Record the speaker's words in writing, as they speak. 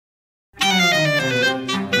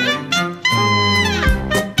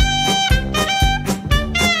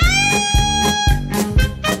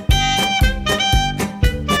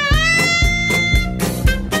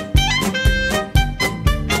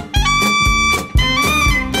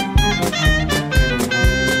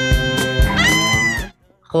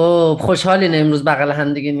خب خوشحالین امروز بغل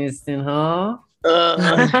هم دیگه نیستین ها؟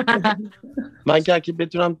 من که اگه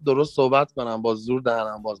بتونم درست صحبت کنم با زور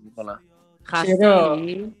دهنم باز میکنم. چرا؟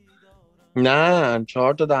 نه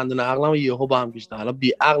 4 تا دندون عقلم یهو با هم کشیدم. حالا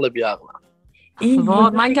بی عقلم.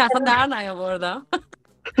 من که اصلا در نیاوردم.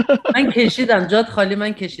 من کشیدم جات خالی،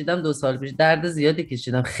 من کشیدم 2 سال پیش، درد زیادی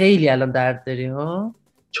کشیدم. خیلی الان درد داری ها؟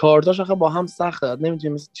 4 تاش آخه با هم سخته،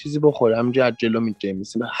 نمیتونی مثل چیزی بخوری، همینجوری از جلو میجی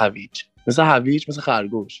مثل هویج، مثل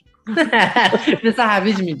خرگوش. مثل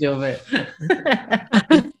هویج میجوه.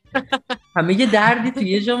 همه یه دردی تو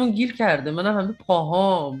یه جامون گیر کرده. منم همه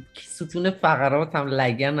پاهام، ستون فقراتم،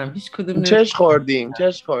 لگنم، هیچ کدوم چش خوردیم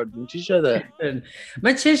چی شده؟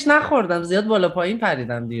 من چش نخوردم، زیاد بالا پایین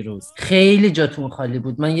پریدم دیروز. خیلی جاتون خالی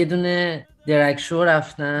بود. من یه دونه درگ شو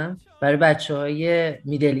رفتم برای بچه‌های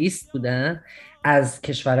میدل ایست بودن، از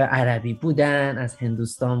کشور عربی بودن، از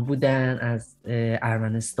هندوستان بودن، از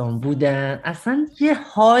ارمنستان بودن. اصلا یه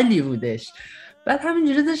حالی بودش. بعد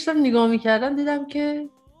همینجوری داشتم نگاه میکردم، دیدم که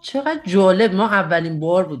چقدر جالب. ما اولین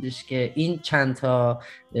بار بودش که این چند تا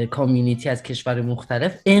کامیونیتی از کشور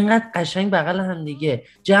مختلف اینقدر قشنگ بغل هم دیگه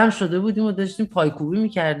جمع شده بودیم و داشتیم پایکوبی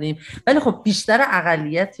میکردیم. ولی خب بیشتر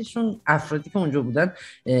اقلیتشون افرادی که اونجا بودن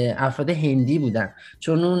افراد هندی بودن،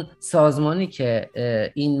 چون اون سازمانی که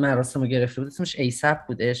این مراسم رو گرفته بود اسمش ایسپ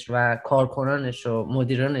بودش و کارکنانش و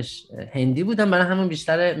مدیرانش هندی بودن. برای همون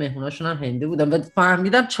بیشتر مهموناشون هم هندی بودن و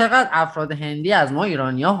فهمیدم چقدر افراد هندی از ما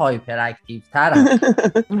ایرانی‌ها هایپر اکتیو ترن.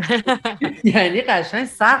 یعنی قشنگ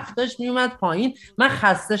سقف داشت میومد پایین. من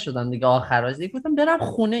خسته شدم دیگه آخرش، دیگه گفتم برم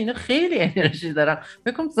خونه، اینا خیلی انرژی دارم،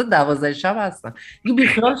 فکر کنم تا 12 شب هستن دیگه.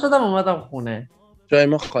 بیخیال شدم اومدم خونه. جای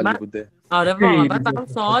ما خالی بوده. آره واقعا. بعد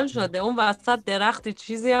سوال شده اون وسط درختی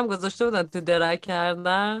چیزی هم گذاشته بودن تو درک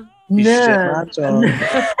کردن؟ نه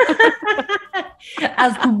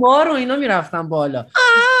از تو بار و اینا میرفتم بالا.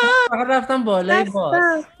 فقط رفتم بالای بار.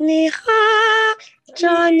 نیخا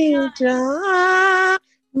جانی جا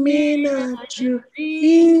مینا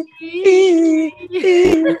جوی.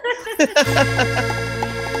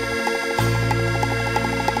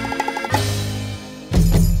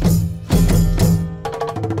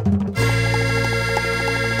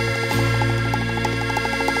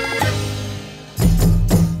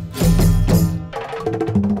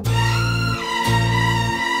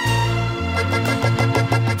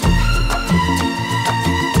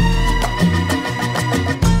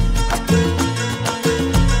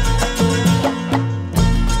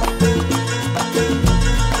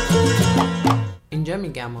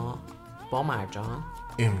 میگم با مرجان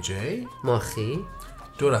MJ ماخی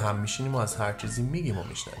دور هم میشینیم و از هر چیزی میگیم و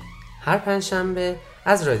میشنیم. هر پنجشنبه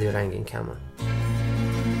از رادیو رنگین کمان.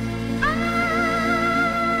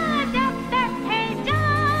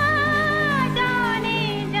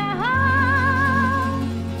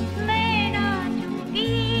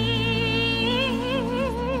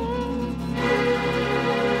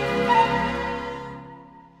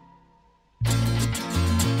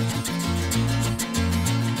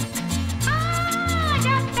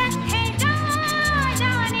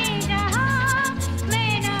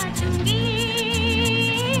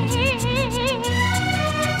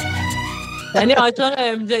 یعنی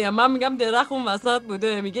عاشق MJ. من میگم درخت اون وسط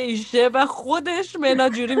بوده، میگه ایشه و خودش مینا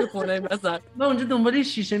جوری میخونه این وسط. من اونجا دنبال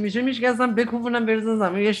شیشه میشکستم بکوبونم بریزم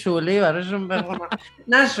زمین یه شعله براشون بخونم.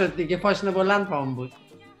 نشد دیگه، پاشنه بلند پام بود.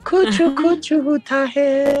 کوچو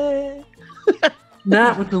ته.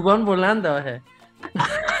 نه اتوبان بلند آهه.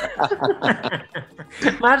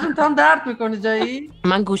 مرجان تو هم درد میکنی جایی؟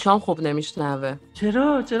 من گوشام خوب نمیشنوه.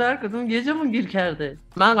 چرا هر کدوم یه جامون گیر کرده.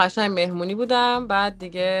 من قشنگ مهمونی بودم، بعد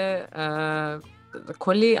دیگه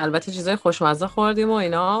کلی البته چیزای خوشمزه خوردیم و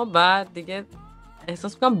اینا، بعد دیگه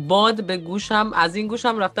احساس میکنم باد به گوشم، از این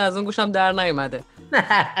گوشم رفته از اون گوشم در نیومده.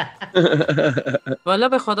 والا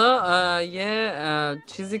به خدا یه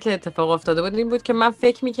چیزی که اتفاق افتاده بود این بود که من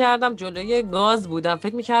فکر میکردم جلوی گاز بودم،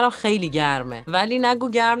 فکر میکردم خیلی گرمه، ولی نگو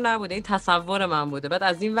گرم نبوده، این تصور من بوده. بعد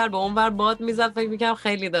از این ور به اون ور باد میزد، فکر میکردم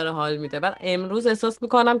خیلی داره حال میده. بعد امروز احساس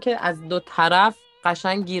میکنم که از 2 طرف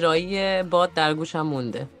قشنگ گیرایی باد در گوشم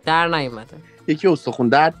مونده، در نیومده. یکی استخوان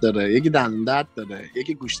درد داره، یکی دندون درد داره،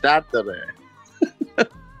 یکی گوش درد داره.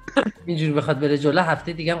 اینجوری بخواد بره جلو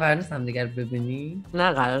هفته دیگه هم قرار نیست هم دیگر ببینی؟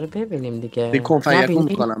 نه قراره ببینیم دیگه. کنفیکون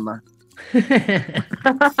میکنم من.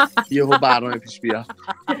 یهو برنامه پیش بیا.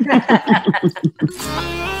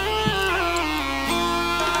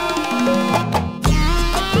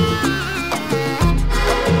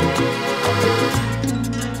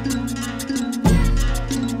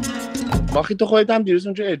 ماخی تو خودت هم دیروز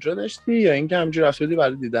اونجا اجرا داشتی یا اینکه همینجوری رفته بودی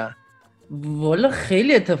برای دیدن؟ والا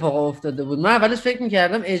خیلی اتفاق افتاده بود. من اولش فکر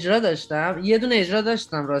میکردم اجرا داشتم، یه دونه اجرا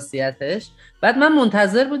داشتم راستیتش. بعد من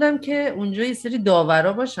منتظر بودم که اونجا یه سری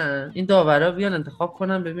داورا باشن، این داورا بیان انتخاب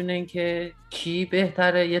کنن ببینن که کی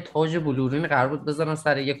بهتره. یه تاج بلورین قرار بود بذارن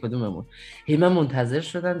سر یک کدوممون. من منتظر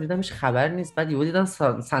شدم، دیدم هیچ خبر نیست. بعد یهو دیدم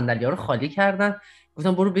صندلی‌ها رو خالی کردن،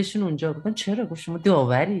 گفتم برو بشین اونجا. گفتم چرا؟ گفت شما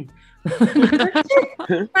داوری.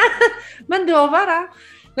 من داورم؟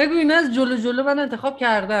 نگو اینا از جلو من انتخاب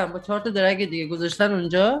کردم، با 4 تا درگ دیگه گذاشتن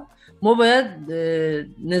اونجا. ما باید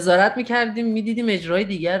نظارت میکردیم، میدیدیم اجرای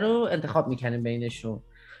دیگر رو انتخاب میکنیم بینشون.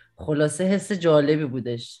 خلاصه حس جالبی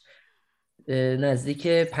بودش. نزدیک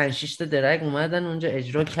 5-6 تا درگ اومدن اونجا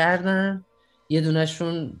اجرا کردن، یه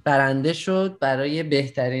دونشون برنده شد برای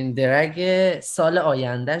بهترین درگ سال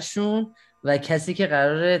آینده شون و کسی که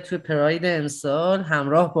قراره توی پراید امسال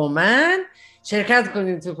همراه با من شرکت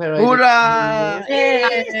کنیم تو پراید.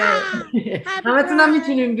 همه تونم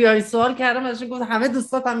میتونیم بیاری. سوال کردم ازشون، گفت همه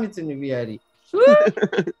دوستات هم میتونی بیاری.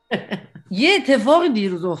 یه اتفاق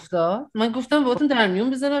دیروز افتاد، من گفتم باهاتون در میون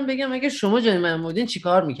بزنم بگم اگه شما جای من بودین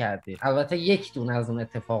چیکار میکردید. البته یک دونه از اون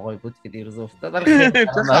اتفاقایی بود که دیروز افتاد، ولی خیلی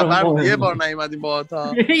خبر یه بار نیومدیم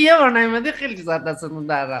باهاتا. یه بار نیومدی خیلی زد دستمون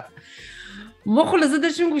در رفت. ما خلاصه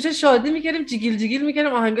داشتیم گوشه شادی میکردیم، جیگیل جیگیل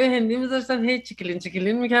میکردیم، آهنگای هندی میذاشتن، هی چیکلین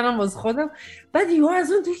چیکلین میکردم واسه خودم. بعد یهو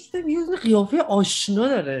از اون دیدم یه قیافه آشنا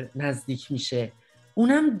داره نزدیک میشه،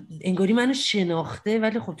 اونم انگاری منو شناخته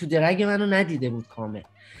ولی خب تو درگ منو ندیده بود کامل.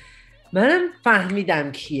 منم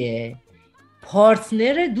فهمیدم کیه،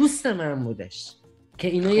 پارتنر دوست من بودش که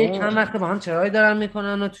اینا یه چند وقت با هم چرای دارن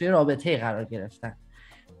میکنن و توی رابطه قرار گرفتن.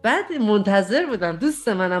 بعد منتظر بودم دوست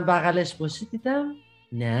منم بغلش باشه، دیدم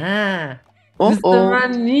نه دوست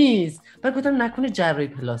من نیست. بعد گفتم نکنه جراحی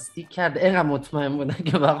پلاستیک کرده، اینقدر مطمئن بودم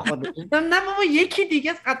که با خودش. دیدم نه بابا یکی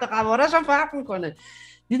دیگه خط قوارش هم فرق میکنه.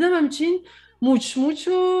 دیدم همچین موچ موچ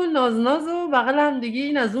و ناز ناز و بغل هم دیگه،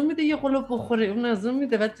 این از اون میده یه قلوب بخوره، اون از اون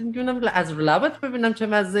میده. بعد میگم از رو لبت ببینم چه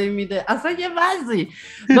مزه‌ای میده، اصلا یه وضعی.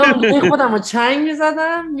 من خودم رو چنگ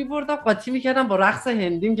میزدم میبردم قاطی میکردم با رقص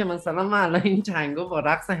هندیم که مثلا من الان این چنگو با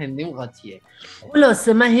رقص هندیم قاطیه.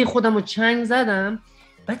 خلاصه من هی خودم رو چنگ زدم.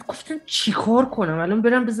 بعد گفتم چیکار کنم الان؟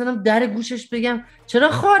 برم بزنم در گوشش بگم چرا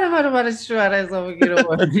خاره منو برای شوهر اضافه گیر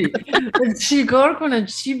آوردی؟ چیکار کنم؟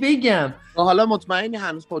 چی بگم؟ حالا مطمئنی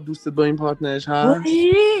هنوز با دوستت با این پارتنرش هست؟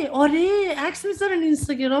 آره عکس میذارن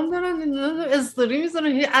اینستاگرام دارن، استوری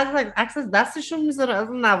میذارن، عکس از دستشون میذارن،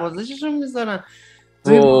 از نوازششون میذارن،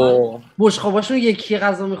 بشقاباشون یکی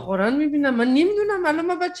غذا میخورن میبینم. من نمیدونم الان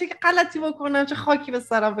من باید چه غلطی بکنم، چه خاکی به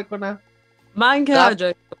سرم بکنم. من که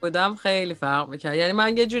جایی بودم خیلی فرق میکرد. یعنی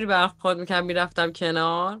من یه جوری برخورد میکردم میرفتم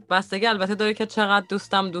کنار، بستگی البته داره که چقدر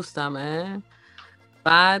دوستمه.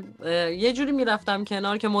 بعد یه جوری میرفتم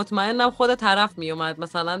کنار که مطمئنم خود طرف میومد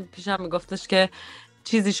مثلا پیشم میگفتش که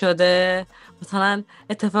چیزی شده، مثلا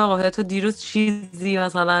اتفاق افتاده تو دیروز چیزی،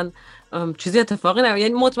 مثلا چیزی اتفاقی نمیاد.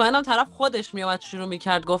 یعنی مطمئنم طرف خودش میومد شروع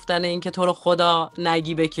میکرد گفتن این که تو رو خدا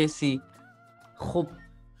نگی به کسی. خب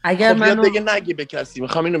اگر من بگه نگی به کسی،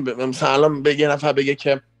 میخوام اینو مثلا بگه نفر بگه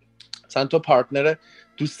که مثلا تو پارتنر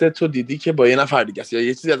دوست تو دیدی که با یه نفر دیگه است یا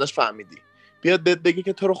یه چیزی ازش فهمیدی، بیاد بگه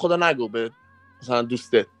که تو رو خدا نگو به مثلا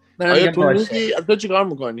دوستت. آیا تو میگی از تو چیکار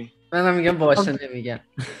میکنی؟ منم میگم باشه، نمیگم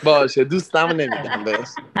باشه، دوستم نمیگم بهش.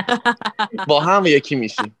 با هم یکی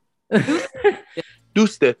میشی.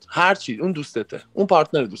 دوستت هر چی اون دوستته، اون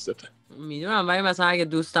پارتنر دوستته. میدونم ولی مثلا اگه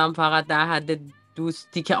دوستم فقط در حد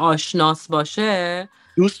دوستی که آشناس باشه،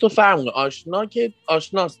 دوستو فرق میکنه. آشنا که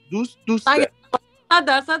آشناس، دوسته.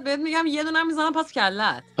 100% بهت میگم یه دونه میزنم پس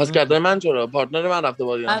کلت. پس کلت من چرا؟ پارتنر من رفته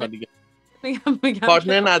با یه نفر دیگه. میگم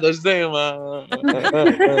پارتنر نداشته من.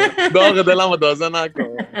 داغ دلمو تازه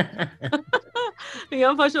نکن.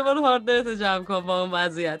 میگم پاشو برو پارتنرتو جمع کن با اون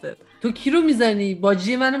وضعیتت. تو کی رو میزنی؟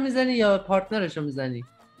 باجی منو میزنی یا پارتنرشو میزنی؟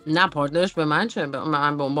 نه پارتنرش به من چه؟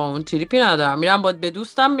 من با اون تریپی ندارم. میرم به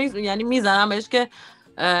دوستم یعنی میزنم بهش که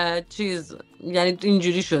چیز، یعنی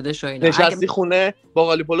اینجوری شده شو اینا. نشستی خونه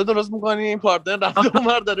باقالی پلو درست می‌کنی، این پارتنر رفته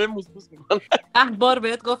اونور داره موسموس می‌کنه. 10 بار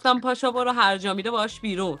بهت گفتم پاشو برو هر جا میره باش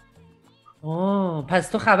بیرون. پس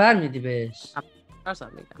تو خبر میدی بهش؟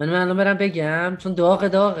 من الان برم بگم چون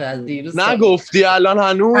داغه از دیروز. نگفتی الان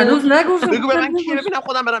هنوز نگفتم. بگو به من کی، ببینم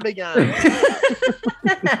خودم برم بگم.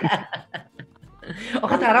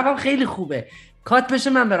 آخه طرفم خیلی خوبه، کات بشه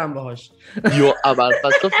من برم باهاش. یو اول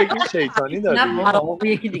پس تو فکر شیطانی داری؟ نه بابا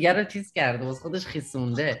یکی دیگر رو چیز کرده واسه خودش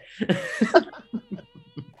خیسونده.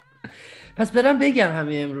 پس برم بگم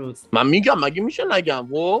همه امروز. من میگم مگه میشه نگم؟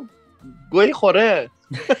 گوی خوره.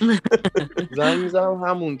 زنگ میزنم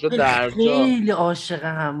همونجا درجا. خیلی عاشق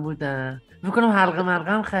هم بودن. میکنم حلقه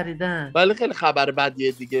مرقم خریدن. ولی خیلی خبر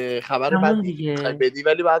بدیه دیگه، خبر همون بدی دیگه. میخوای بدی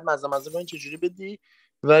ولی بعد مزه کنی چجوری بدی،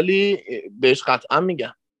 ولی بهش قطعا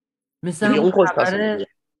میگم مثل دیگه همون اون خوش تصمیم خبر میگه.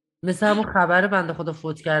 مثل همون خبر بنده خدا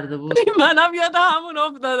فوت کرده بود. منم یاد همون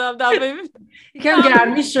افتادم دفعه یکم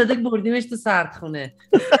گرمیش شده بردیمش تو سردخونه.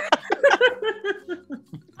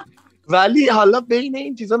 ولی حالا بین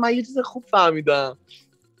این چیزا من یه چیز خوب فهمیدم،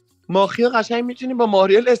 ماخی قشنگ میتونیم با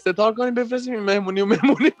ماریل استتار کنیم بفرستیم این مهمونی و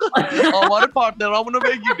مهمونی آمار پارتنرامونو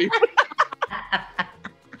بگیریم.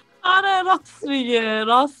 آره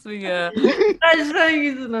راست میگه. قشنگ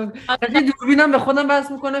میدونم. دوربینم به خودم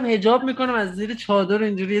بس میکنم، حجاب میکنم از زیر چادر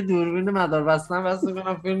اینجوری یه دوربین مدار بستن بس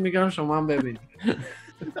میکنم، فیلم میگم شما هم ببینید.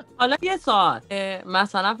 حالا یه سوال،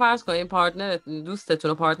 مثلا فرض کنین پارتنر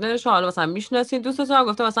دوستتون و پارتنرش حالا مثلا میشناسین، دوستتون هم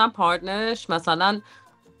گفته مثلا پارتنرش مثلا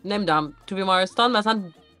نمیدونم تو بیمارستان مثلا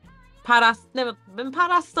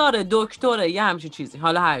پرستاره، دکتره، یه همچین چیزی،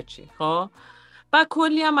 حالا هرچی. خب و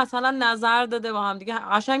کلی هم مثلا نظر داده با هم دیگه،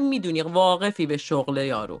 قشنگ میدونی واقفی به شغل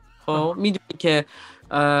یارو، خب میدونی که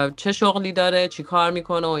چه شغلی داره، چی کار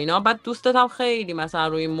میکنه و اینا، بعد دوستت هم خیلی مثلا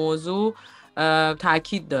روی این موضوع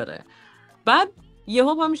تاکید داره. بعد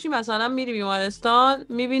یهو پا میشی مثلا میری بیمارستان،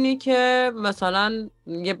 میبینی که مثلا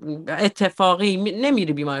یه اتفاقی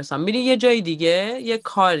نمیری بیمارستان، میری یه جای دیگه، یه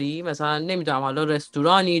کاری مثلا نمیدونم حالا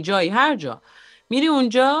رستورانی، جایی، هر جا میری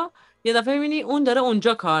اونجا، یه دفعه میبینی اون داره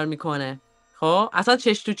اونجا کار میکنه. خب اصلا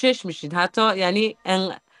چش تو چش میشید حتی، یعنی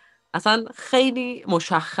اصلا خیلی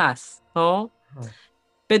مشخص. خب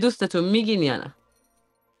به دوستتون میگین یا نه؟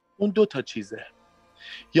 اون دو تا چیزه،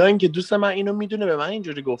 یا اینکه دوست من اینو میدونه به من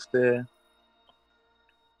اینجوری گفته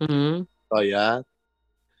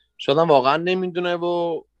شاید واقعا نمیدونه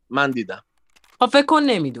و من دیدم. خب فکر کن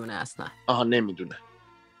نمیدونه اصلا.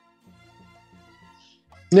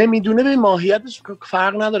 نمیدونه به ماهیتش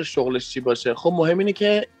فرق نداره شغلش چی باشه. خب مهم اینه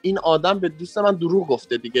که این آدم به دوست من دروغ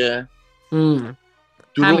گفته دیگه.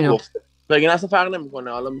 دروغ گفته بگین اصلا فرق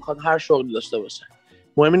نمیکنه، حالا میخواد هر شغلی داشته باشه،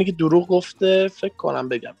 مهم اینه که دروغ گفته. فکر کنم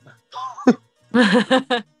بگم نه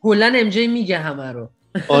کلا ام جی میگه همه رو.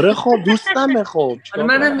 آره خب دوستمه. خب آره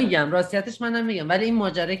منم میگم، راستیتش منم میگم، ولی این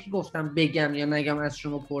ماجرایی که گفتم بگم یا نگم از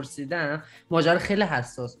شما پرسیدم، ماجرا خیلی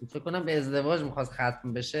حساس بود، فکر کنم به ازدواج میخواست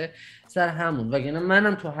ختم بشه سر همون، وگرنه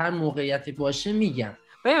منم تو هر موقعیتی باشه میگم.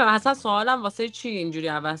 ببین اصلا سوالم واسه چی اینجوری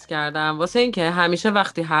عوض کردم، واسه این که همیشه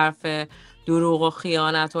وقتی حرف دروغ و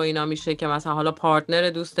خیانت و اینا میشه که مثلا حالا پارتنر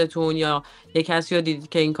دوستتون یا یک کسی رو دیدید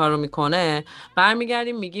که این کارو میکنه،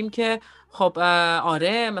 برمیگردیم میگیم که خب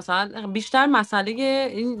آره مثلا بیشتر مسئله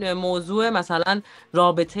این موضوع مثلا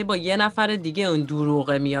رابطه با یه نفر دیگه اون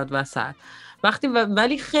دروغه میاد وسط وقتی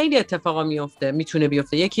ولی خیلی اتفاقا میتونه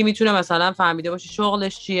بیفته. یکی میتونه مثلا فهمیده باشه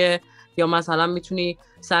شغلش چیه، یا مثلا میتونی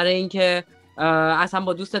سر این که اصلا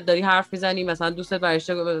با دوستت داری حرف میزنی، مثلا دوستت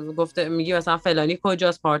برشته گفته، میگی مثلا فلانی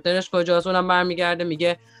کجاست، پارتنرش کجاست، اونم برمیگرده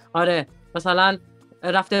میگه آره مثلا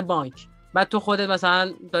رفته بانک، بعد تو خودت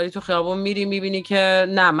مثلا داری تو خیابون میری میبینی که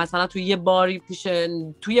نه مثلا توی یه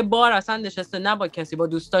بار اصلا نشسته، نه با کسی، با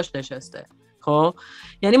دوستاش نشسته. خب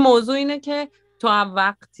یعنی موضوع اینه که تو هم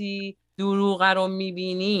وقتی دروغ رو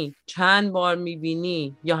میبینی، چند بار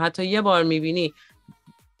میبینی یا حتی یه بار میبینی،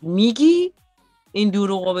 میگی این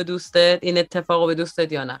دروغو به دوستت، این اتفاقو به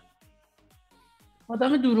دوستت یا نه؟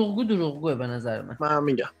 آدم دروغگوه به نظر من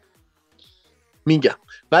میگم.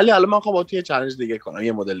 ولی حالا من خواهم با تو یه چالش دیگه کنم،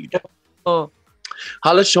 یه مدل دیگه.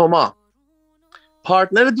 حالا شما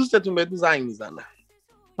پارتنر دوستتون بهتون زنگ میزنه،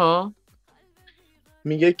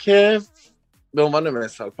 میگه که به عنوان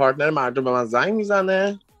مثال پارتنر مرجان به من زنگ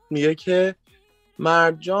میزنه، میگه که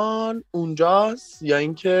مرجان اونجاست، یا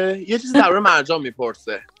اینکه یه چیزی درباره مرجان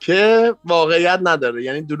میپرسه که واقعیت نداره،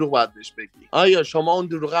 یعنی دروغ باید بهش بگی. آیا شما اون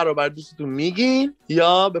دروغ رو بر دوستتون میگین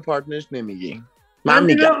یا به پارتنرش نمیگین؟ من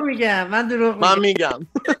دروغ میگم.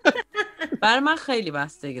 برای من خیلی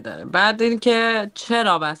بستگی داره. بعد اینکه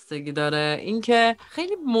چرا بستگی داره، اینکه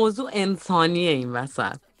خیلی موضوع انسانیه این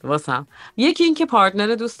وسط واسم. یکی اینکه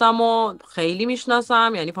پارتنر دوستمو خیلی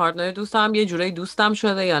میشناسم، یعنی پارتنر دوستم یه جورایی دوستم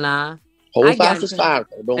شده یا نه. خب اون فرقش فرق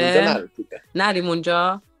داره، به اونجا نریم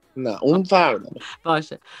اونجا. نه اون فرق داره.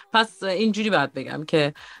 باشه پس اینجوری باید بگم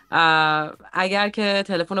که اگر که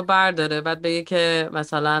تلفنو برداره بعد بگه که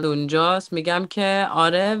مثلا اونجاست، میگم که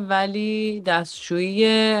آره ولی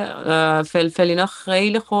دستشویی فلفل اینا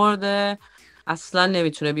خیلی خورده، اصلا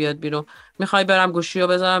نمیتونه بیاد بیرون، میخوای برم گوشی رو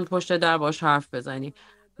بذارم پشت در باش حرف بزنی،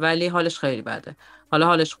 ولی حالش خیلی بده، حالا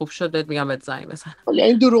حالش خوب شد بهت میگم بهت زنگ بزن. حالا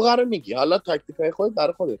این دروغه رو میگی، حالا تاکتیکای خودت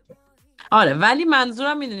برای خودت. آره ولی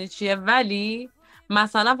منظورم میدونی چیه، ولی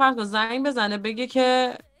مثلا فرض کن زنگ بزنه بگه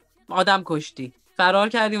که آدم کشتی، فرار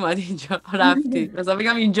کردی اومد اینجا رفتی مثلا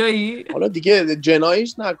بگم اینجایی. حالا دیگه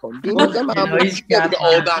جنایش نکن، دروغ معمولی دیگه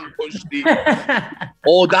آدم کشتی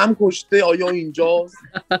آدم کشته آیا اینجاست؟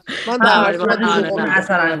 من در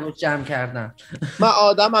اثر انگشت جمع کردم. من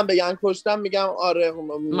آدمم بگن کشتم میگم آره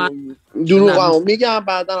دروغمو میگم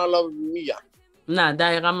بعدن حالا میگم. نه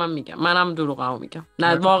دقیقا من میگم، منم دروغمو میگم.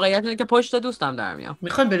 نه واقعیت اینه که پشت دوستم در میام.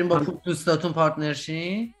 میخواین بریم با دوستاتون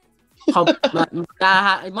پارتنرشی؟ خب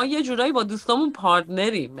ما یه جورایی با دوستامون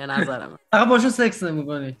پارتنریم به نظر من. فقط باشون سکس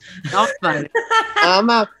نمی‌کنی. آفرین.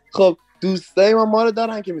 اما خب دوستای ما رو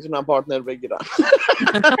دارن که میتونن پارتنر بگیرن.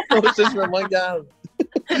 پشتش به ما گرم،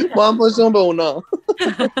 ما هم پشتمون به اونا.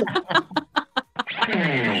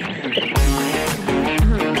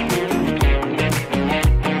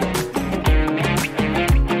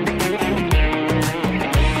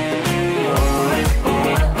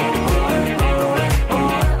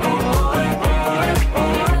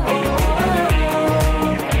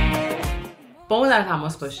 با ما در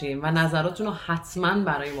تماس باشیم و نظراتتون رو حتما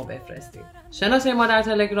برای ما بفرستید. شناسه ما در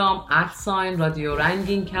تلگرام @رادیو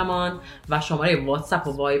رنگین کمان و شماره واتساپ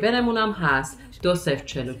و وایبرمون هم هست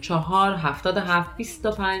 2044 77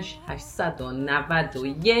 25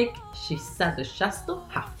 891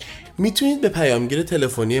 667. میتونید به پیامگیر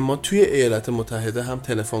تلفنی ما توی ایالات متحده هم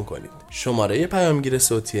تلفن کنید. شماره پیامگیر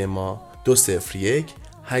صوتی ما 201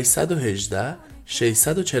 818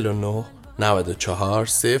 649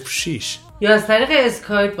 9406. یا از طریق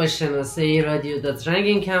اسکایپ با شناسه رادیو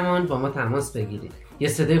رنگین کمان با ما تماس بگیرید. یا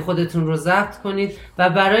صدای خودتون رو ضبط کنید و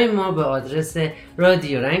برای ما به آدرس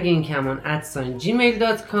رادیو رنگین کمان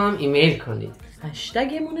 @gmail.com ایمیل کنید.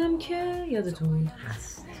 هشتگمون هم که یادتون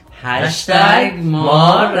هست، هشتگ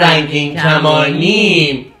ما رنگین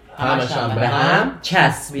کمانیم، همش هم به هم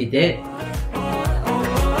چسبیده.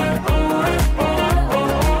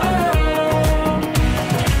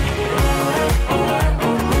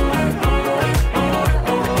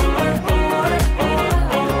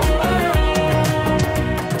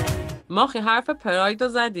 ماخی حرف پراید رو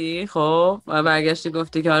زدی خب و برگشتی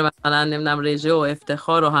گفتی که آره مثلا نمیدونم رژه و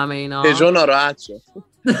افتخار و همه اینا. رژه ناراحت شد.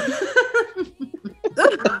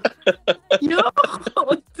 یا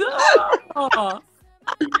خدا،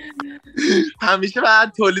 همیشه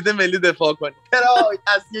باید تولید ملی دفاع کنی. پراید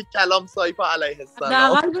از یک کلام سایپا علیه السلام.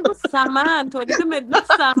 دقیقا بگو سمن، تولید ملی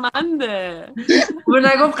سمنده. او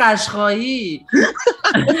نگفت قشقایی.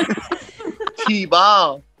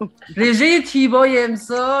 تیبا رژه تیبای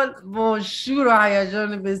امسال با شور و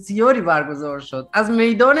هیجان بسیاری برگزار شد، از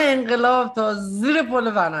میدان انقلاب تا زیر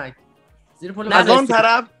پل ونک. از آن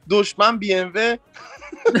طرف دشمن BMW.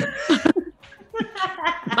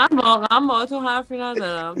 من واقعا با تو حرفی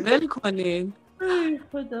ندارم، ول کنین.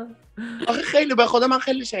 خدا آخه خیلی به خدا من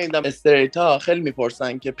خیلی شنیدم استریتا خیلی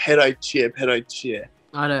میپرسن که پراید چیه.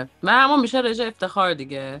 آره و همون میشه رژه افتخار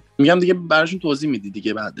دیگه. میگم دیگه براشون توضیح میدی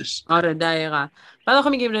دیگه بعدش. آره دقیقاً. بعد آخه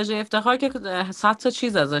میگیم رژه افتخار که 100 تا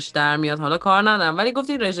چیز ازش در میاد، حالا کار ندارم، ولی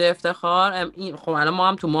گفتی رژه افتخار خب الان ما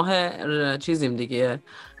هم تو ماه چیزیم دیگه،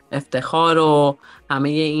 افتخار و همه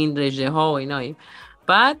این رژه ها و ایناییم.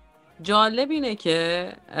 بعد جالب اینه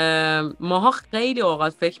که ماها خیلی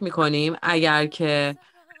اوقات فکر میکنیم اگر که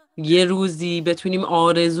یه روزی بتونیم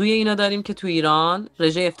آرزوی اینا داریم که تو ایران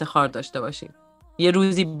رژه افتخار داشته باشیم، یه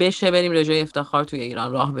روزی بشه بریم رژه افتخار توی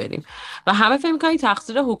ایران راه بریم و همه فکر میکنن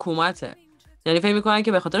تقصیر حکومته، یعنی فکر میکنن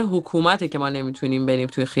که به خاطر حکومته که ما نمیتونیم بریم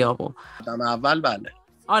توی خیابون. قدم اول بله.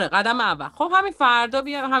 آره قدم اول. خب همین فردا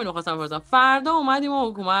بیام، همین رو خواستم بپرسم، فردا اومدیم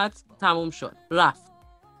و حکومت تموم شد رفت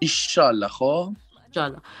ایشالله. خب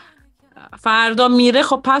جالا فردا میره،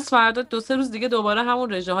 خب پس فردا 2-3 روز دیگه دوباره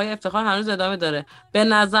همون رژه های افتخار هنوز ادامه داره. به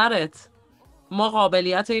نظرت ما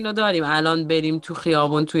قابلیت اینو داریم الان بریم تو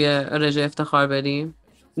خیابون توی رژه افتخار بریم؟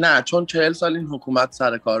 نه، چون 40 سال این حکومت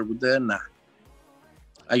سر کار بوده. نه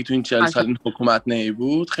اگه تو این 40 سال این حکومت نهی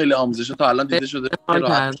بود خیلی آموزش تا الان دیده شده.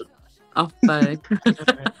 آفرین.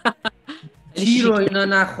 تیر رو اینا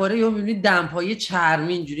نخوره یا میبینید دمپایی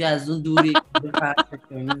چرمی اینجوری از اون دوری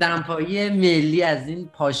دمپایی ملی از این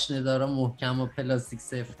پاشنه دارا محکم و پلاستیک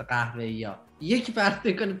سفت قهوه‌ای ها یکی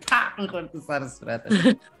پرت کنه پق میخوره تو سر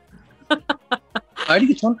صورتش.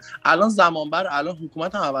 آره چون الان زمان بر، الان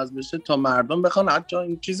حکومت هم عوض بشه تا مردم بخوان حتی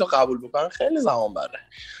این چیزو قبول بکنن خیلی زمان بره.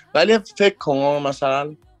 ولی فکر کنم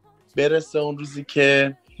مثلا برسه اون روزی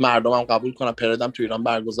که مردم هم قبول کنن پرایدم تو ایران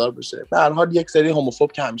برگزار بشه. به هر حال یک سری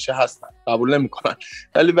هوموفوب که همیشه هستن قبول نمیکنن،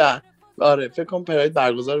 ولی آره فکر کنم پراید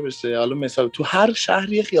برگزار بشه. حالا مثلا تو هر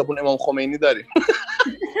شهری خیابون امام خمینی داریم.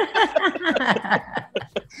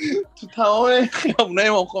 تو تمام خیابونای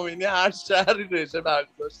امام خمینی هر شهری رژه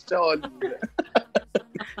برگزار چه حالی میده.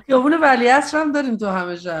 خیابون ولیعصر هم داریم تو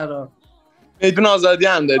همه شهرها. میدون آزادی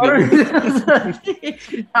هم داریم.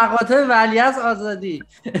 تقاطع ولیعصر آزادی.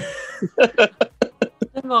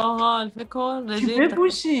 باحال. فکر کن چی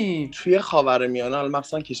بپوشیم توی خاورمیانه، حالا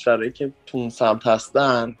مثلا کشورهایی که تو اون سمت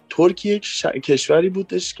هستن، ترکیه کشوری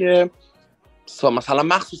بودش که مثلا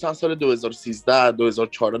مخصوصا سال 2013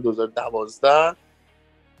 2014 2012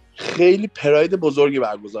 خیلی پراید بزرگی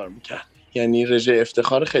برگزار میکرد. یعنی رژه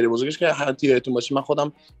افتخار خیلی بزرگش که حتی یادتون باشه من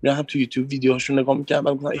خودم میرم تو یوتیوب ویدیوهاشون نگاه میکردم و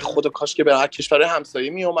میگفتم ای خدا کاش که به کشورهای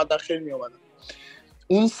همسایه میومدن، خیلی میومدن.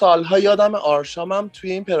 اون سالها یادم آرشام هم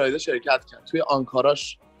توی این پراید شرکت کرد، توی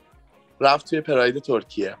آنکاراش رفت توی پراید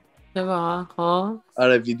ترکیه.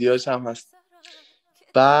 آره ویدیوش هم هست.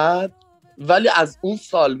 بعد ولی از اون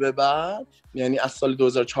سال به بعد، یعنی از سال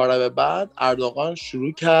 2014 به بعد، اردوغان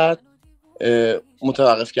شروع کرد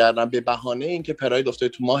متوقف کردن به بهانه اینکه پراید افتاده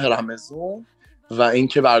تو ماه رمضان و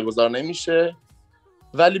اینکه برگزار نمیشه،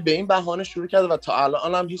 ولی به این بهانه شروع کرده و تا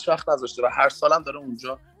الان هم هیچ وقت نذاشته و هر سال هم داره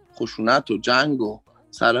اونجا خشونت و جنگ و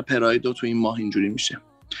سر پراید و تو این ماه اینجوری میشه.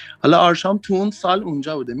 حالا آرشام تو اون سال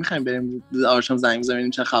اونجا بوده. میخوایم بریم آرشام زنگ بزنیم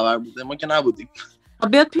چه خبر بوده؟ ما که نبودیم.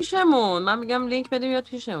 بیاد پیشمون، من میگم لینک بده بیاد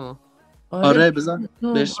پیشمون. آره بزن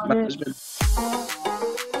بهش مسیج بده.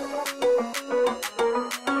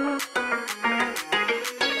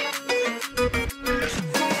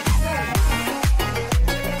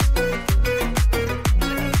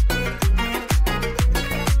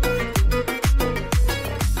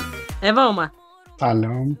 ایوا اومد.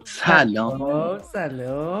 سلام.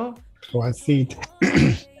 خوب هستید؟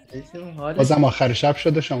 بازم آخر شب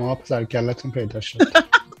شده شما پسر کلتون پیدا شد.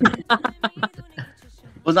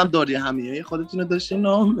 بازم داری همیه خودتون رو داشتین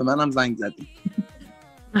و به منم زنگ زدی.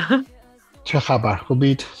 چه خبر؟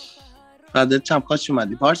 خوبید؟ بعد چند کاش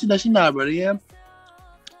اومدی. پارسی داشتین درباره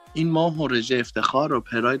این ماه و رژه افتخار و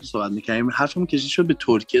پراید صحبت می‌کردیم. حرفمون کشید شد به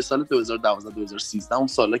ترکیه سال 2012 2013، اون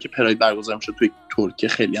سالا که پراید برگزار شد توی ترکیه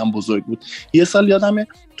خیلی هم بزرگ بود. یه سال یادمه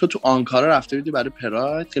تو آنکارا رفته بودی برای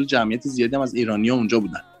پراید، خیلی جمعیت زیادی هم از ایرانی‌ها اونجا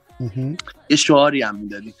بودن. یه شعاری هم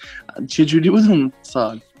میدادی. چه جوری بود اون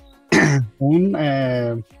سال؟ اون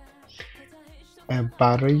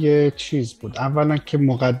برای چیز بود. اولا که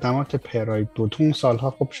مقدمات پراید بود. اون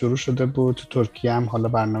سالها خب شروع شده بود تو ترکیه هم حالا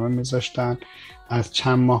برنامه میذاشتن از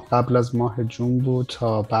چند ماه قبل از ماه جون بود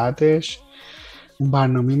تا بعدش. اون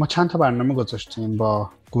برنامه ما چند تا برنامه گذاشتیم با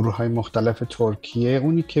گروه های مختلف ترکیه.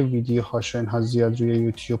 اونی که ویدیوهاش اینها زیاد روی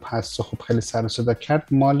یوتیوب هست و خب خیلی سر و صدا کرد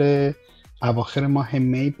مال اواخر ماه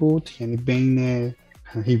می بود، یعنی بین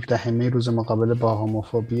 17 می روز مقابله با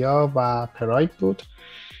هوموفوبیا و پراید بود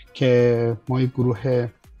که ما یک گروه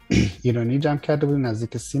ایرانی جمع کرده بودیم،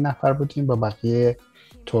 نزدیک 30 نفر بودیم، با بقیه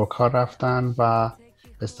ترک ها رفتن و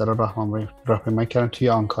به اصطلاح راهپیمایی کردن توی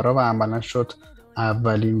آنکارا و عملا شد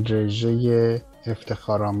اولین رژه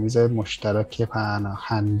افتخارآمیز مشترک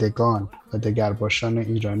پناهندگان و دگرباشان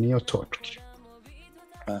ایرانی و ترک.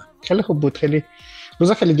 خیلی خوب بود، خیلی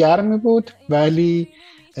روزا خیلی گرمی بود ولی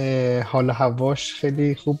حال هواش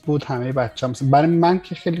خیلی خوب بود. همه بچه‌ها برای من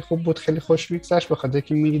که خیلی خوب بود، خیلی خوش میگذشت، به خاطر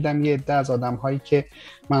که می‌دیدم یه عده از آدم‌هایی که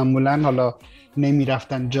معمولاً حالا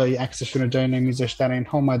نمیرفتن جایی عکسشون رو جایی نمیذاشتن،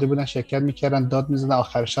 اینها اومده بودن شرکت میکردن، داد میزدن،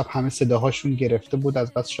 آخر شب همه صداهاشون گرفته بود،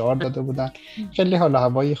 از بس شعار داده بودن. خیلی حال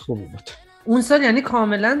هوای خوبی بود. اون سال یعنی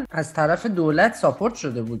کاملا از طرف دولت ساپورت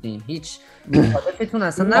شده بودین، هیچ مخالفتون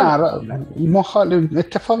اصلا نبود؟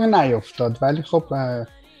 اتفاقی نیفتاد ولی خب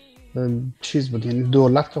چیز بود، یعنی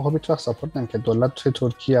دولت که خب هیچ وقت ساپورت نمی‌کرد. دولت توی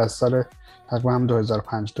ترکیه از سال تقریبا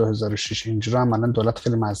 2005 2006 اینجوری عملاً دولت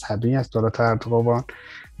خیلی مذهبی است، دولت اردوغان،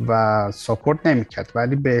 و ساپورت نمی‌کرد.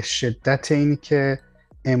 ولی به شدت اینی که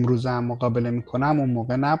امروز هم مقابله میکنم اون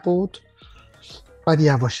موقع نبود. بعد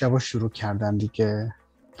یواش یواش شروع کردن دیگه.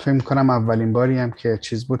 فکر میکنم اولین باری هم که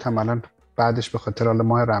چیز بود عملاً بعدش به خاطر حال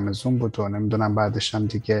ماه رمضان بود و نمیدونم بعدش هم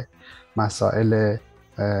دیگه مسائل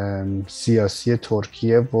سیاسی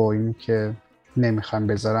ترکیه و اینی که نمیخوان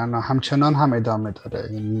بذارن و همچنان هم ادامه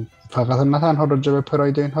داره. یعنی فقط نه تنها راجع به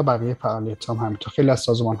پراید اینها، بقیه فعالیت هم همینطور. خیلی از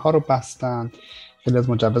سازمان ها رو بستن، خیلی از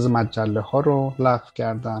مجوز مجله ها رو لغو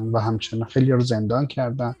کردن و همچنان خیلی رو زندان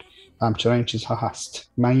کردن و همچنان این چیزها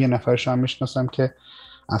هست. من یه نفرش هم میشناسم که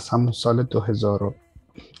از همون سال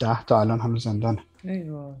 2010 تا الان هم زندانه.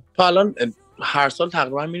 تو الان هر سال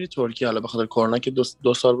تقریبا میری ترکیه، حالا به خاطر کرونا که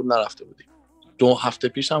دو سال بود نرفته بودی، 2 هفته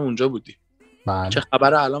پیش هم اونجا بودی. بله. چه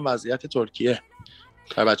خبره الان وضعیت ترکیه؟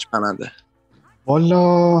 که بچه پننده.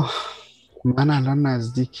 والا من الان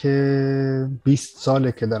نزدیک 20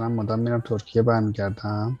 ساله که دارم مدام میرم ترکیه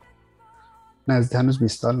برمیگردم. نزدیک هنوز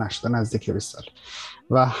 20 سال نشده، نزدیک 20 سال.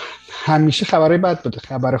 و همیشه خبرهای بد بوده،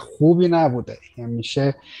 خبر خوبی نبوده.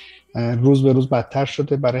 همیشه روز به روز بدتر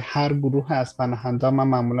شده برای هر گروه از پناهنده‌ها. من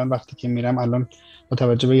معمولا وقتی که میرم الان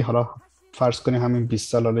متوجه به حالا فرض کنیم همین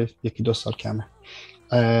 20 سال، حالا یکی دو سال کمه،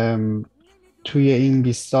 توی این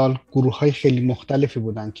 20 سال گروه های خیلی مختلفی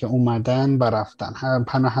بودن که اومدن و رفتن.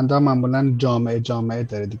 پناهنده ها معمولا جامعه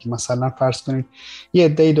داره دیگه. مثلا فرض کنید یه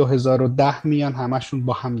عده 2010 میان همشون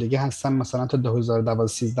با هم دیگه هستن، مثلا تا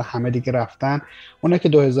 2012 همه دیگه رفتن. اونا که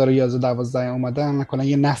 2011 اومدن کلا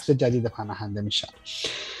یه نسل جدید پناهنده میشن.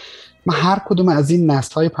 من هر کدوم از این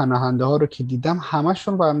نسل‌های پناهنده ها رو که دیدم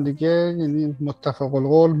همشون با هم دیگه یعنی متفق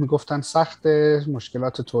القول میگفتن سخت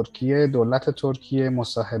مشکلات ترکیه، دولت ترکیه،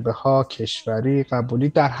 مصاحبه ها، کشوری، قبولی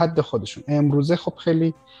در حد خودشون. امروزه خب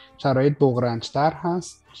خیلی شرایط بغرنج‌تر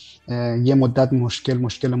هست. یه مدت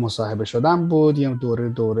مشکل مصاحبه شدن بود، یه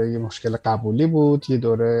دوره مشکل قبولی بود، یه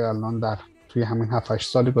دوره الان توی همین 7-8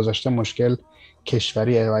 سال گذشته مشکل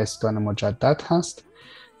کشوری و اسکان مجدد هست.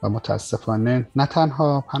 و متاسفانه نه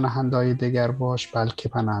تنها پناهنده‌های دگرباش بلکه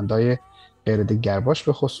پناهنده‌های غیر دگرباش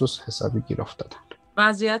به خصوص حسابی گیر افتادن.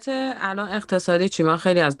 وضعیت الان اقتصادی چی؟ من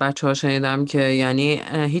خیلی از بچه‌ها شنیدم که یعنی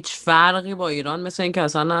هیچ فرقی با ایران مثل این که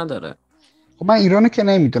اصلا نداره. خب من ایرانو که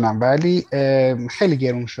نمیدونم ولی خیلی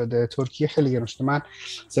گرون شده. ترکیه خیلی گرون شده. من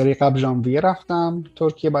سری قبل ژانویه رفتم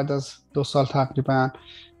ترکیه بعد از 2 سال تقریبا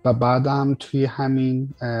و بعدم توی همین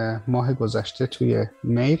ماه گذشته توی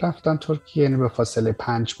می رفتم ترکیه، یعنی به فاصله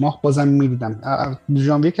 5 ماه بازم میدیدم.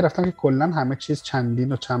 ژانویه که رفتم که کلا همه چیز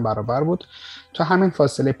چندین و چند برابر بود. تو همین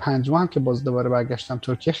فاصله 5 ماه هم که باز دوباره برگشتم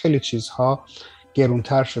ترکیه خیلی چیزها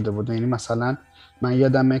گرونتر شده بود. یعنی مثلا من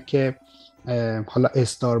یادمه که حالا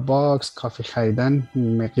استارباکس کافی خریدن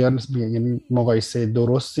مقیار یعنی مقایسه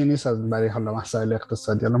درستی نیست از برای حالا مسائل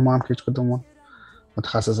اقتصادی. حالا ما هم هیچ کدومون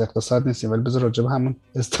متخصص اقتصاد نیستیم ولی بذار راجع به همون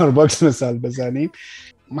استارباکس مثال بزنیم.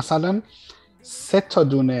 مثلا 3 تا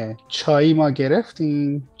دونه چای ما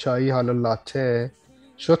گرفتیم، چای حالا لاته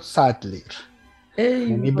شد 100 لیر.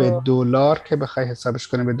 یعنی به دلار که بخوای حسابش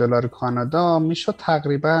کنی به دلار کانادا میشد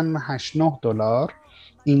تقریبا 8-9 دلار.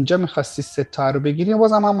 اینجا میخواستی 3 تا رو بگیری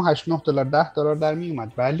بازم همون 8-9 دلار 10 دلار در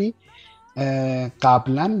میومد. ولی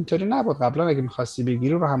قبلا اینطوری نبود. قبلا اگه می‌خواستی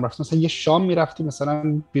بگیری رو هم رفت مثلا یه شام می‌رفتی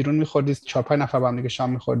مثلا بیرون می‌خوردی 4-5 نفر با هم دیگه شام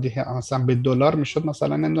می‌خوردی مثلا به دلار میشد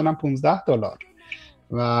مثلا نمیدونم 15 دلار.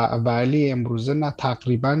 و ولی امروزه نه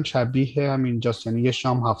تقریبا شبیه همینجاست. یعنی یه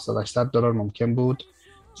شام 700-800 دلار ممکن بود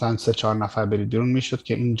مثلا 3-4 نفر برید بیرون میشد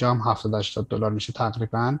که اینجا هم 70-80 دلار میشه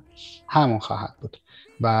تقریبا همون خواهد بود.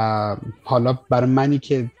 و حالا برای منی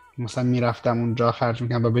که مثلا میرفتم اونجا خرج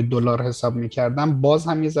میکردم و به دلار حساب میکردم باز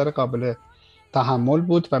هم یه ذره قابل تحمل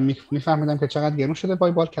بود و میفهمیدم که چقدر گرون شده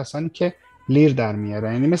با بال کسانی که لیر در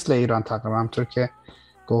میاره. یعنی مثل ایران تقریبا همونطور که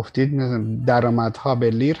گفتید درآمدها به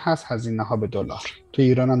لیر هست، هزینه ها به دلار. تو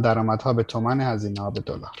ایران هم درآمدها به تومن، هزینه ها به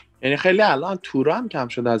دلار. یعنی خیلی الان تورا هم کم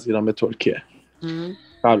شده از ایران به ترکیه.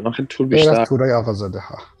 الان خیلی تور بیشتر از تورای آقازاده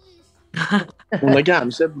ها. اونا که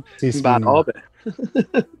همیشه برابه.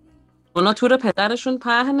 اونا تور پدرشون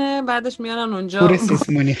پهنه بعدش میارن اونجا تور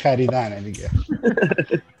سیسمونی خریدنه دیگه.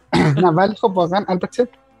 نه ولی خب واقعا البته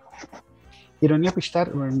ایرانی‌ها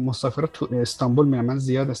بیشتر مسافر تو استانبول میرن. من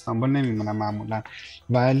زیاد استانبول نمیمونم معمولا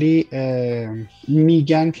ولی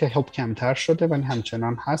میگن که خب کمتر شده ولی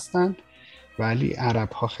همچنان هستن. ولی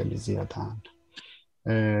عرب ها خیلی زیادن.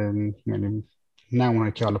 یعنی نه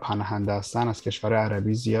اونایی که حالا پناهنده هستن از کشور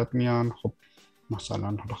عربی زیاد میان. خب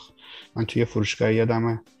مثلا من توی فروشگاه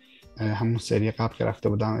یادمه همون سری قبل که رفته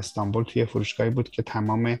بودم استانبول توی فروشگاهی بود که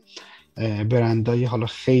تمام برندهای حالا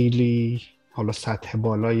خیلی حالا سطح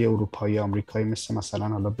بالای اروپایی آمریکایی مثلا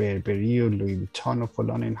حالا بربری و لویی ویتون و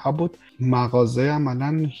فلان اینها بود. مغازه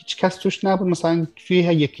عملاً هیچ کس توش نبود. مثلا توی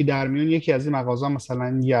یکی در میون یکی از این مغازه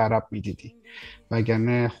مثلا یه عرب میدیدی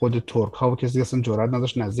وگرنه خود ترک ها و کسی اصلا جرئت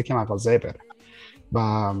نداشت نزدیک مغازه بره.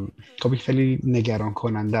 و خب خیلی نگران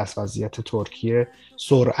کننده است وضعیت ترکیه.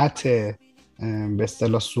 سرعت به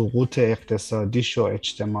اصطلاح سقوط اقتصادیش و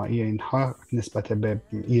اجتماعی اینها نسبت به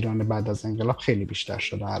ایران بعد از انقلاب خیلی بیشتر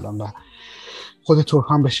شده الان و خود ترک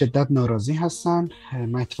هم به شدت ناراضی هستن.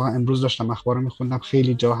 من اتفاقا امروز داشتم اخبار رو میخوندم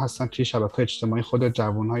خیلی جا هستن توی شبکه‌های اجتماعی خود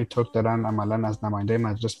جوانهای ترک دارن عملا از نماینده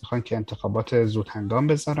مجلس میخوان که انتخابات زود هنگام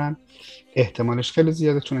بذارن. احتمالش خیلی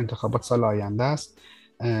زیاده چون انتخابات سال آینده است.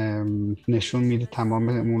 نشون میده تمام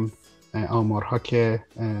اون آمارها که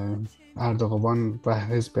اردوغان و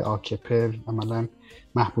حزب AKP عملا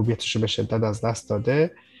محبوبیتش رو به شدت از دست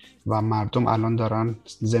داده و مردم الان دارن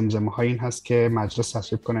زمزمه های این هست که مجلس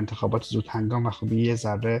تصویب کنه انتخابات زود هنگام و خب یه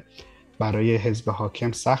ذره برای حزب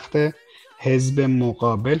حاکم سخته. حزب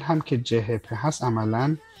مقابل هم که CHP هست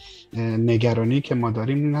عملا نگرانی که ما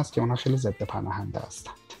داریم این هست که اونها خیلی ضد پناهنده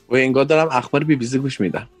هستند. و انگار دارم اخبار BBC گوش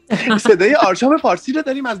میدم. صدای آرشام پارسی رو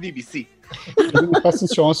داریم از BBC.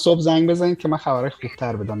 می‌خواستید شما صبح زنگ بزنید که من خبرهای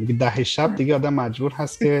خوبتر بدم دیگه. 10 شب دیگه آدم مجبور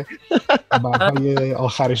هست که خبرهای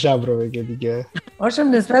آخر شب رو بگه دیگه.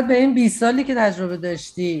 آرشام نسبت به این 20 سالی که تجربه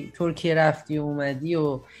داشتی، ترکیه رفتی و اومدی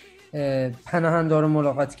و پناهنده رو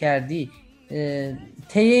ملاقات کردی،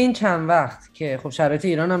 طی این چند وقت که خب شرایط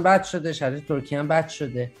ایران هم بد شده، شرایط ترکیه هم بد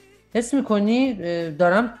شده، حس میکنی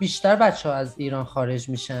دارن بیشتر بچه‌ها از ایران خارج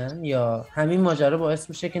میشن یا همین ماجرا باعث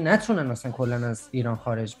میشه که نتونن اصلا کلا از ایران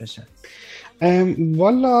خارج بشن؟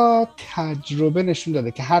 والا تجربه نشون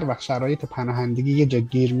داده که هر وقت شرایط پناهندگی یه جا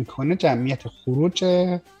گیر میکنه جمعیت خروج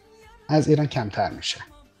از ایران کمتر میشه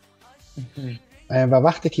و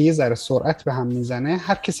وقتی که یه ذره سرعت به هم میزنه،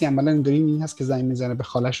 هر کسی عملا اینطوری هست که زنگ میزنه به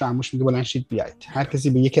خالش و عموش میگه بلند شید بیاید، هر کسی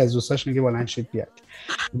به یکی از دوستاش میگه بلند شید بیاید.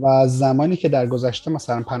 و زمانی که در گذشته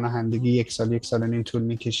مثلا پناهندگی 1 سال 1.5 سال طول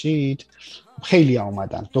میکشید، خیلی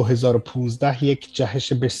اومدن. 2015 یک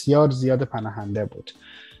جهش بسیار زیاد پناهنده بود،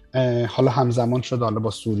 حالا همزمان شد حالا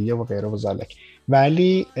با سوریه و غیره و ذالک.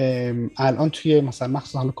 ولی الان توی مثلا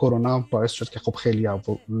مخصوصا حالا کرونا باعث شد که خب خیلی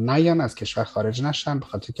نیان از کشور خارج نشن، به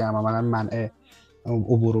خاطر که عملاً منع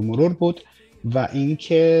عبور و مرور بود. و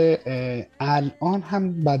اینکه الان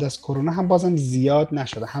هم بعد از کرونا هم بازم زیاد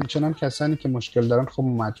نشده، همچنان کسانی که مشکل دارن خب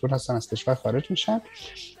مجبور هستن از کشور خارج میشن،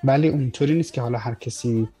 ولی اونطوری نیست که حالا هر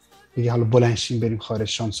کسی بگه حالا بلند شیم بریم خارج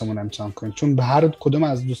شانسمون امتحان کنیم، چون به هر کدوم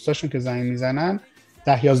از دوستاشون که زنگ میزنن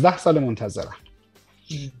 10-11 سال منتظرن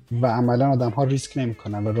و عملا آدم ها ریسک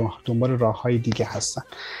نمیکنن و دنبال راههای دیگه هستن.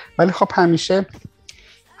 ولی خب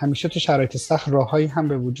همیشه تو شرایط سخت راههایی هم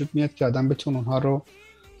به وجود میاد که آدم بتونه اونها رو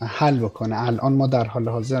حل بکنه. الان ما در حال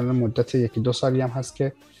حاضر مدت 1-2 سالی هم هست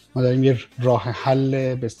که ما داریم یه راه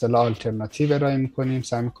حل به اصطلاح آلترناتیو ارائه میکنیم،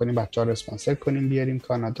 سعی میکنیم بچه‌ها رو اسپانسر کنیم بیاریم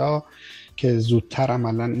کانادا که زودتر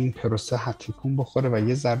عملا این پروسه تکون بخوره و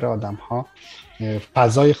یه ذره آدم‌ها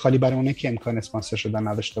فضای خالی برای اونه که امکان اسپانسر شدن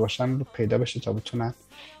نداشته باشن رو پیدا بشه تا بتونن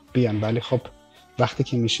بیان. ولی خب وقتی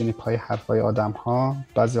که میشینی پای حرفای آدم‌ها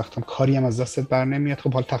بعضی وقتا کاری هم از دستت بر نمیاد.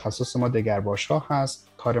 خب حالا تخصص ما دگرباش‌ها هست،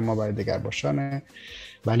 کار ما برای دگرباشانه،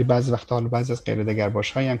 ولی بعضی وقتا حالا بعضی از غیر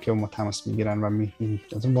دگرباش‌هایی هم که تماس میگیرن و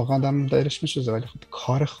از اون واقعا آدم دایرش میشه، ولی خب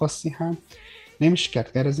کار خاصی هم نمیشه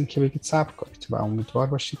کرد غیر از این که بگید صبر کنید و امیدوار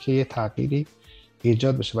باشید که یه تغییری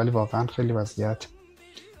ایجاد بشه. ولی واقعا خیلی وضعیت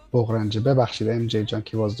بغرنجه. ببخشید ام جی جان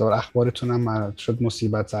که بازدار اخبارتون هم شد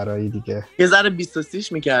مصیبت زرایی دیگه. یه ذره 23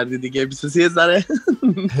 می‌کردی دیگه، 23 ذره.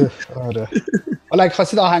 آره. حالا اگه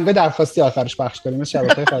خواستید آهنگ درخواستی آخرش پخش کنیم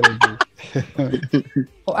شبکه‌های خارجی.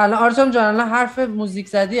 خب الان آرشام جان الان حرف موزیک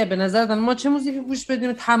زدیه، به نظر ما چه موزیکی گوش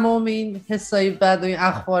بدیم تمام این حسای بعد و این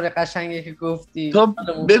اخبار قشنگی که گفتی؟ تو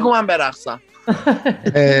بگو من برقصم.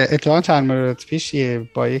 اتفاقا چند مدت پیش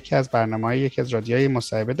با یکی از برنامه‌های یکی از رادیوهای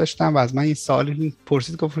مصاحبه داشتم و از من این سوال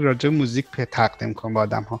پرسید، گفت راجع به موزیک تقدیم کن به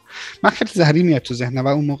آدم‌ها. من خیلی زهری میاد تو ذهنم و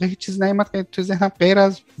اون موقع هیچ چیز نیومد تو ذهنم غیر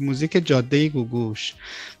از موزیک جاده گوگوش،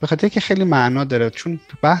 به خاطر که خیلی معنا داره. چون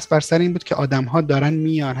بحث بر سر این بود که آدم‌ها دارن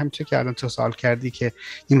میان، همونطور که الان تو سوال کردی که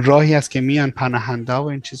این راهی است که میان پناهنده‌ها و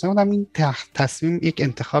این چیزا، بودم این تصمیم یک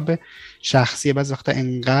انتخاب شخصیه. بعضی وقتا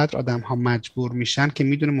انقدر آدم‌ها مجبور میشن که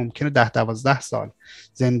میدونه ممکنه 10-12 سال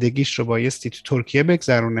زندگیش رو بایستی تو ترکیه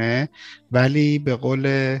بگذرونه، ولی به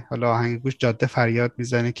قول حالا آهنگگوش جاده فریاد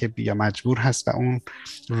میزنه که بیا، مجبور هست و اون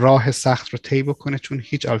راه سخت رو طی بکنه چون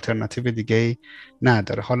هیچ آلترناتیو دیگه‌ای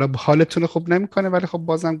نداره. حالا حالتون خوب نمیکنه ولی خب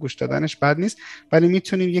بازم گوش دادنش بد نیست. ولی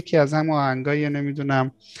میتونیم یکی از هم آهنگای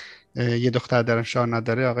نمیدونم یه دختر دارم شاه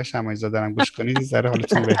نداره آقای شماعی زاده دارم گوش کنید، این ذره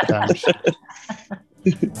حالتون بهتر میشه.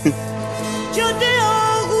 جاده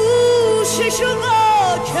آغوششو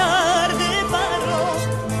وا کرده برا،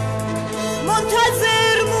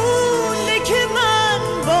 منتظر مونده که من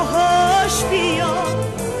باهاش بیام،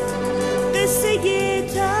 قصه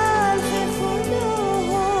تلخ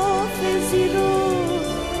خداحافظی رو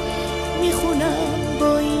میخونم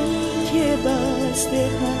با این که بسته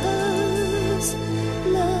هست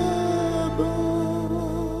لبام،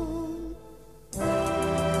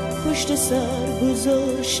 پشت سر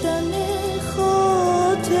گذاشتن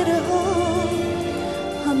خاطره ها،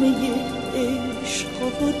 همه عشق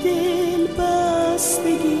و دل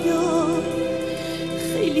بستگی ها،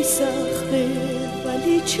 خیلی سخته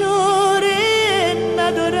ولی چاره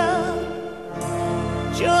ندارم،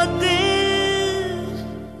 جاده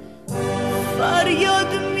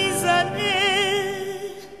فریاد میزنه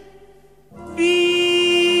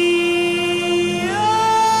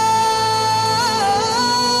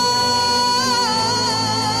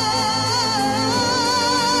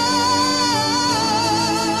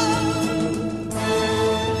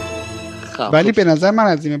ولی به نظر من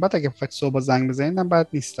از این بعد اگه بخواید صبح زنگ بزنیدم بد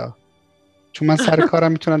نیستا. چون من سر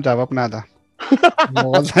کارم میتونم جواب ندم.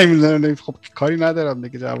 موقع زنگ میزنم خب کاری ندارم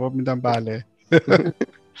دیگه جواب میدم بله.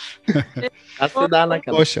 اصلا در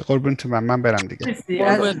نکنم. باشه قربونتون من برم دیگه.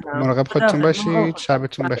 مراقب خودتون باشید.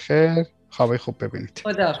 شبتون بخیر. خوابای خوب ببینید.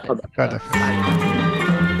 خداحافظ.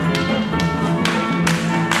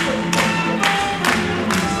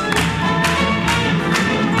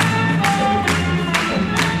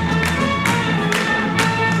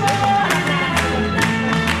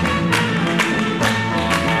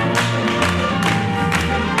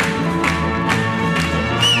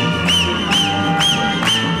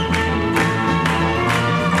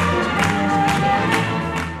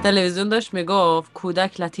 تلویزیون داشت میگفت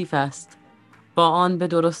کودک لطیف است، با آن به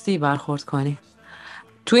درستی برخورد کنی.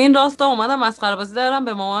 تو این راستا اومدم مسخره بازی دارم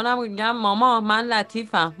به مامانم میگم ماما من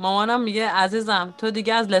لطیفم. مامانم میگه عزیزم تو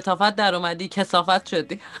دیگه از لطافت در اومدی کثافت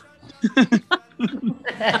شدی.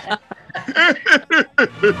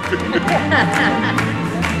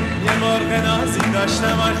 یه مرغ نازی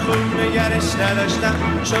داشتم آن خوب نگرش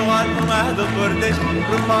نداشتم، شغال اومد و بردش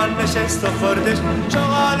رو پال نشست و خوردش،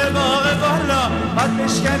 شغال باغ بالا باد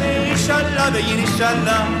بشکنه ایشالله بگین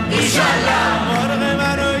ایشالله ایشالله. مرغ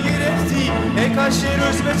منو گرفتی ای کاش یه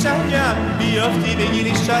روز به چنگم بیافتی بگین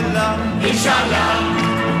ایشالله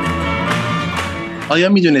ایشالله. آیا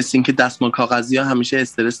میدونستین که دستمال کاغذی ها همیشه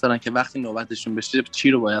استرس دارن که وقتی نوبتشون بشه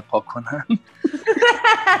چی رو باید پاک کنن؟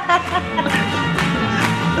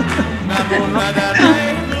 نه بول نه در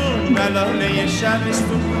نیمون نه لاله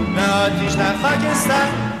شبستون نه آتیش نه خاکستر.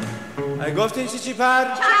 گفتین چی پر؟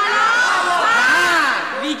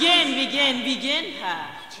 ویگن پر.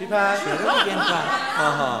 چی پر؟ ویگن پر.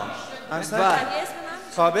 آها اصلا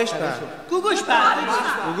خوابش پر. گوگوش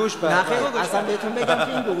پر. نه خیلی اصلا بهتون بگم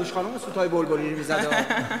که این گوگوش خانم سوتای بلبلی رو میزد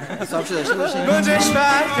حساب شده داشته باشین. گوجش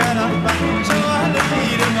پر کلام پر شغال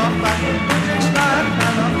پیر ماه پر. گوجش پر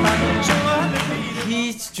کلام پر شغال پیر.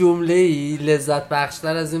 هیچ جمله‌ای لذت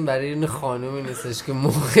بخشتر از این برای این خانومی نیستش که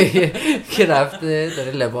موقعی که رفته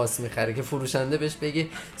داره لباس میخره که فروشنده بهش بگه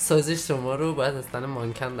سایز شما رو باید از تن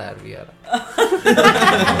مانکن در بیارم.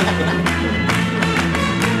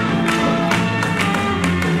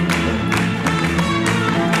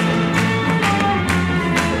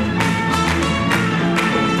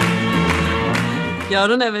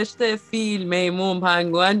 یارو نوشته فیل، میمون،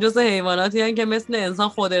 پنگوئن جزو حیواناتی هستن که مثل انسان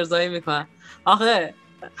خود ارضایی میکنن. آخه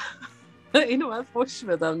اینو باید فحش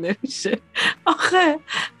بدم نمیشه. آخه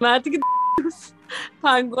مردی که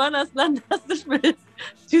پنگوئن اصلا دستش به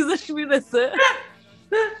چیزش میرسه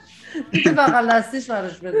دیگه بغل دستیش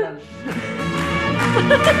براش بزنه.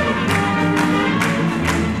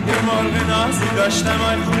 یه مرغ نازی داشتم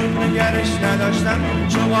آن خوب نگرش نداشتم،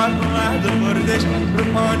 شغال اومد و بردش رو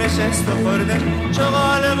پا نشست و خوردش،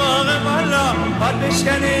 شغال باغ بالا باد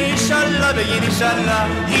بشکنه ایشالله بگین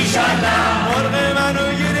ایشالله ایشالله. مرغ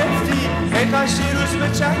منو گرفتی ای کاش یه روز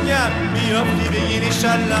به چنگم میافتی بگین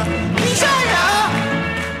ایشالله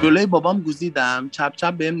ایشالله. جلوی بابام گوزیدم، چپ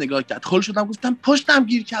چپ بهم نگاه کرد، خل شدم گفتم پشتم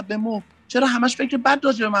گیر کرد به مبل، چرا همش فکر بد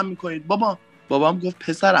راجع به من میکنید بابام گفت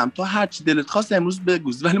پسرم تو هر چی دلت خواست امروز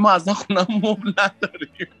بگوز ولی ما اصلا خونم مبل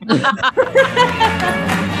نداریم.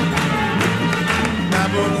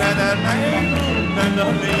 نبود ندر نیمون نه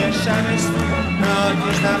لاله شبستون نه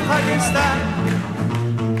آتیش نه خاکستر.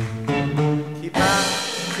 کی پر؟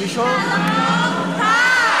 کی شد؟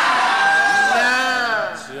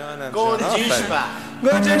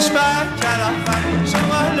 گنجش پر کلافر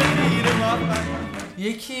شمال پیر مافر.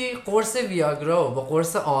 یکی قرص ویاگرا با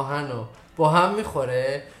قرص آهنو با هم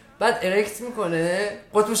میخوره بعد ارکت میکنه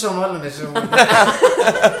قطب شمال رو نشون میده.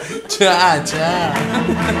 چه عجب.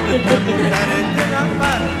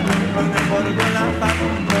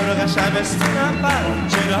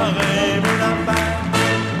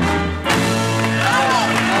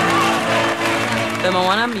 به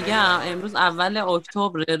مامانم میگم امروز اول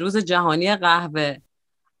اکتبر روز جهانی قهوه،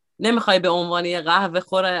 نمیخوای به عنوان یه قهوه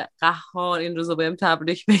خور قهار این روزو بهم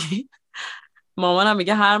تبریک بگی؟ مامانم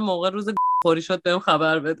میگه هر موقع روز خوری شد بهم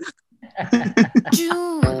خبر بده.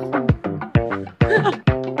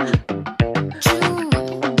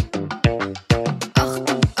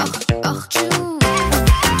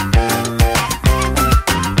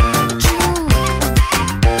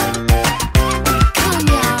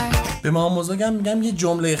 به مامان بزرگم میگم یه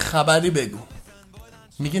جمله خبری بگو،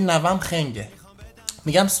 میگه نوام خنگه.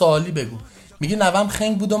 میگم سوالی بگو، میگه نوام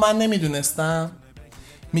خنگ بود و من نمیدونستم.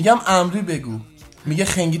 میگم امری بگو، میگه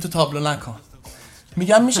خنگی تو تابلو نکن.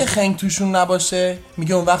 میگم میشه خنگ توشون نباشه،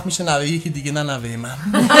 میگه اون وقت میشه نوه یکی دیگه نه نوه من.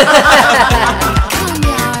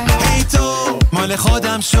 مال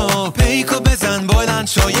خودم شو، پیکو بزن بلند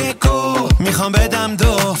شو، یکو میخوام بدم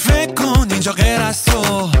دو، فکر کن اینجا غیر از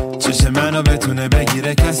تو، چشم منو بتونه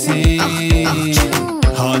بگیره کسی،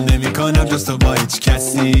 حال نمی کنم جز تو با هیچ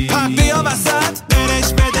کسی. بیا وسط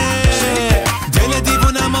برش بده، دل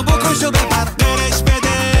دیوونم رو بکش و بپر برش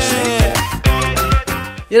بده.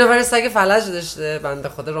 یه نفر سگ فلج داشته، بنده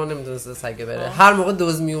خدا راه نمیدونسته سگ بره، هر موقع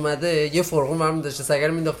دوز می اومده یه فرقون برمی داشته، سگ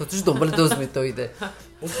رو مینداخته توش، دنبال دوز میدویده.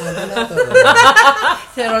 اون خنده نداره،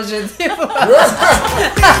 تراژدی بود.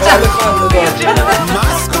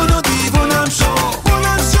 مست کن و دیوونم شو،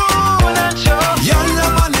 بلند شو، یالا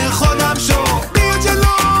مال خودم شو، بیا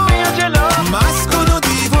جلو، مست کن و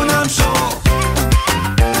دیوونم شو.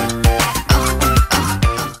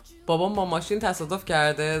 بابام با ماشین تصادف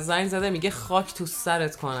کرده، زنگ زده میگه خاک تو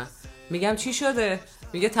سرت کنن. میگم چی شده؟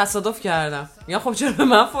 میگه تصادف کردم. میگم خب چرا به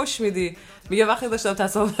من فحش میدی؟ میگه وقتی داشتم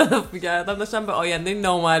تصادف میکردم داشتم به آینده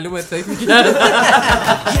نامعلومت فکر میکردم.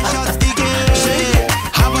 یه شات دیگه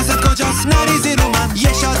حواست کجاست نریزی رو من،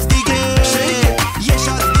 یه شات دیگه، یه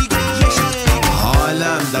شات دیگه،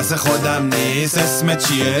 حالم دست خودم نیست، اسم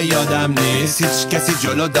چیه یادم نیست، هیچ کسی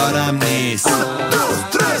جلو دارم نیست.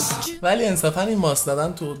 ولی انصافا این ماسک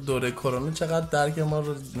دادن تو دوره کرونا چقدر درک ما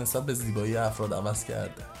رو نسبت به زیبایی افراد عوض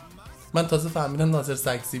کرده. من تازه فهمیدم ناظر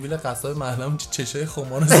سکسیبیل قصاب محلم چشای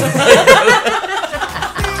خمار رو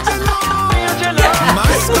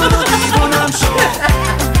مست کن و دیوونم شو.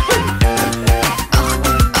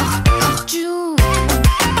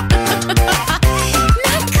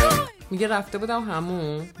 میگه رفته بودم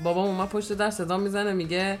همون، بابام اومد پشت در صدا میزنه،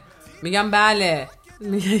 میگم بله،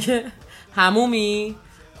 میگه که همومی؟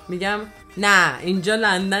 میگم نه اینجا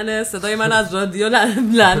لندنه، صدای من از رادیو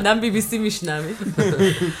لندن BBC میشنوی.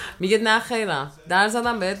 میگه نه خیرم، در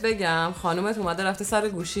زدم بهت بگم خانومت اومده رفته سر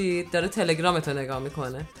گوشی داره تلگرامتو نگاه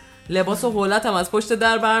میکنه، لباس و حولتم از پشت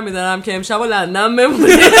در برمیدارم که امشب لندن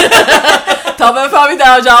بمونی تا بفهمی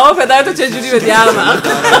در جواب پدرتو چجوری بدی احمق.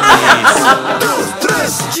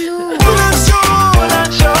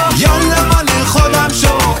 یالا مال خودم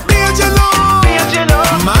شو، بیا جلو،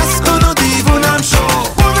 مست کن و دیوونم شو،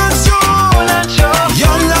 بلند شو،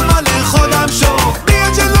 یالا مال خودم شو،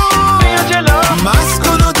 بیا جلو، مست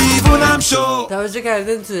کن و دیوونم شو. توجه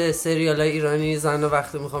کردین تو سریال های ایرانی زن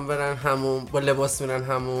وقتی میخوام برن همون با لباس میرن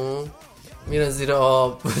همون، میرن زیر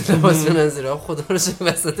آب، لباس میرن زیر آب، خدا رو شکر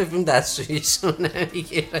وسط فیلم دستشوییشون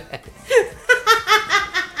نمیگیره.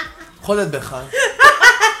 خودت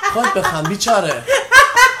بخوان بیچاره،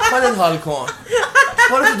 خودت حال کن،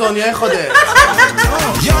 برو تو دنیای خودت.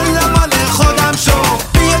 یالا مال خودم شو،